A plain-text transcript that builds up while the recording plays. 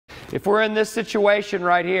If we're in this situation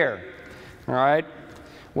right here, all right,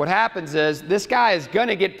 what happens is this guy is going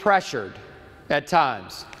to get pressured at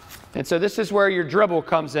times. And so this is where your dribble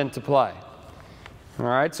comes into play. All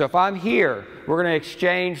right, so if I'm here, we're going to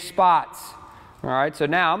exchange spots. All right, so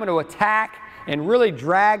now I'm going to attack and really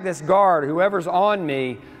drag this guard, whoever's on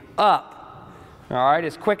me, up. All right,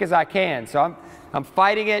 as quick as I can. So I'm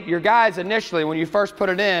fighting it. Your guys initially, when you first put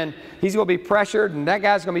it in, he's going to be pressured, and that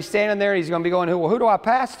guy's going to be standing there, and he's going to be going, well, who do I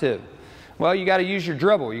pass to? Well, you got to use your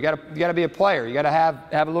dribble. You got to be a player. You got to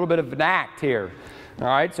have a little bit of an act here. All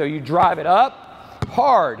right, so you drive it up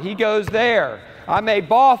hard. He goes there. I may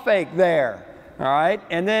ball fake there. All right,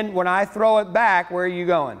 and then when I throw it back, where are you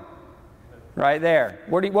going? Right there.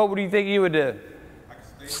 What do you think you would do?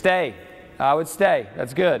 Stay. I would stay.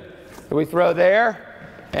 That's good. So we throw there,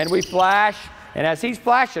 and we flash, and as he's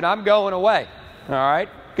flashing, I'm going away. All right,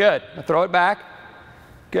 good. I throw it back.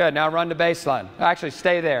 Good. Now run the baseline. Actually,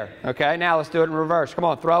 stay there. Okay, now let's do it in reverse. Come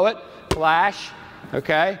on, throw it, flash.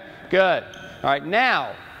 Okay, good. All right,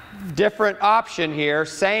 now, different option here.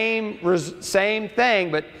 Same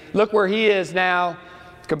thing, but look where he is now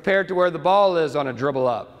compared to where the ball is on a dribble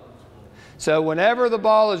up. So whenever the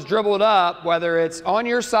ball is dribbled up, whether it's on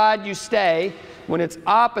your side, you stay. When it's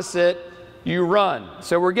opposite, you run.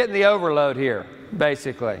 So we're getting the overload here,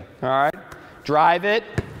 basically. All right? Drive it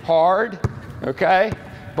hard, okay?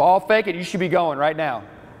 Ball fake it. You should be going right now,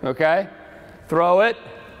 okay? Throw it.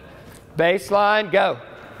 Baseline, go.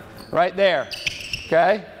 Right there,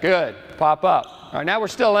 okay? Good. Pop up. All right, now we're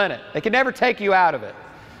still in it. They can never take you out of it.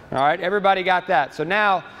 All right, everybody got that. So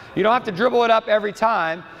now you don't have to dribble it up every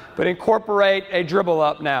time, but incorporate a dribble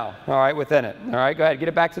up now, all right, within it. All right, go ahead, get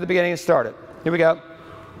it back to the beginning and start it. Here we go.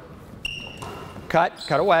 Cut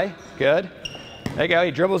away, good. There you go,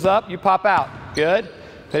 he dribbles up, you pop out, good.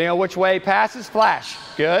 Depending on which way he passes, flash,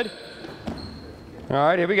 good. All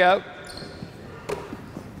right, here we go.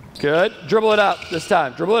 Good, dribble it up this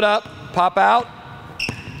time, dribble it up, pop out,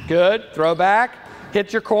 good, throw back,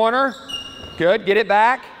 hit your corner, good, get it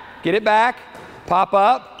back, pop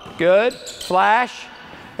up, good, flash.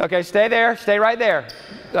 Okay, stay there, stay right there,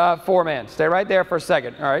 four-man. Stay right there for a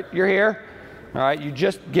second. All right, you're here. All right, you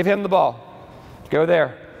just give him the ball. Go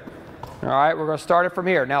there. All right, we're going to start it from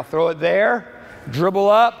here. Now throw it there, dribble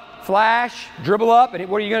up, flash, dribble up, and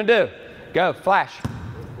what are you going to do? Go, flash.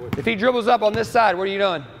 If he dribbles up on this side, what are you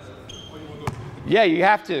doing? Yeah, you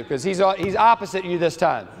have to, because he's opposite you this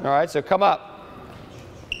time. All right, so come up.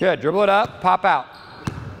 Good, dribble it up, pop out.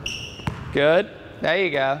 Good, there you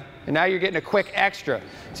go. And now you're getting a quick extra.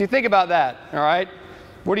 So you think about that, all right?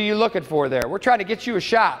 What are you looking for there? We're trying to get you a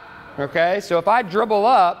shot, okay? So if I dribble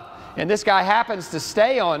up and this guy happens to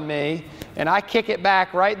stay on me and I kick it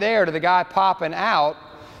back right there to the guy popping out,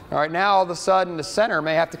 all right, now all of a sudden the center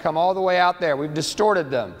may have to come all the way out there. We've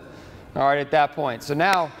distorted them, all right, at that point. So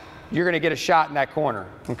now you're going to get a shot in that corner,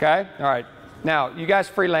 okay? All right, now you guys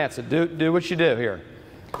freelance it. Do what you do here.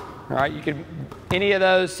 All right, you can, any of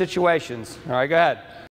those situations. All right, go ahead.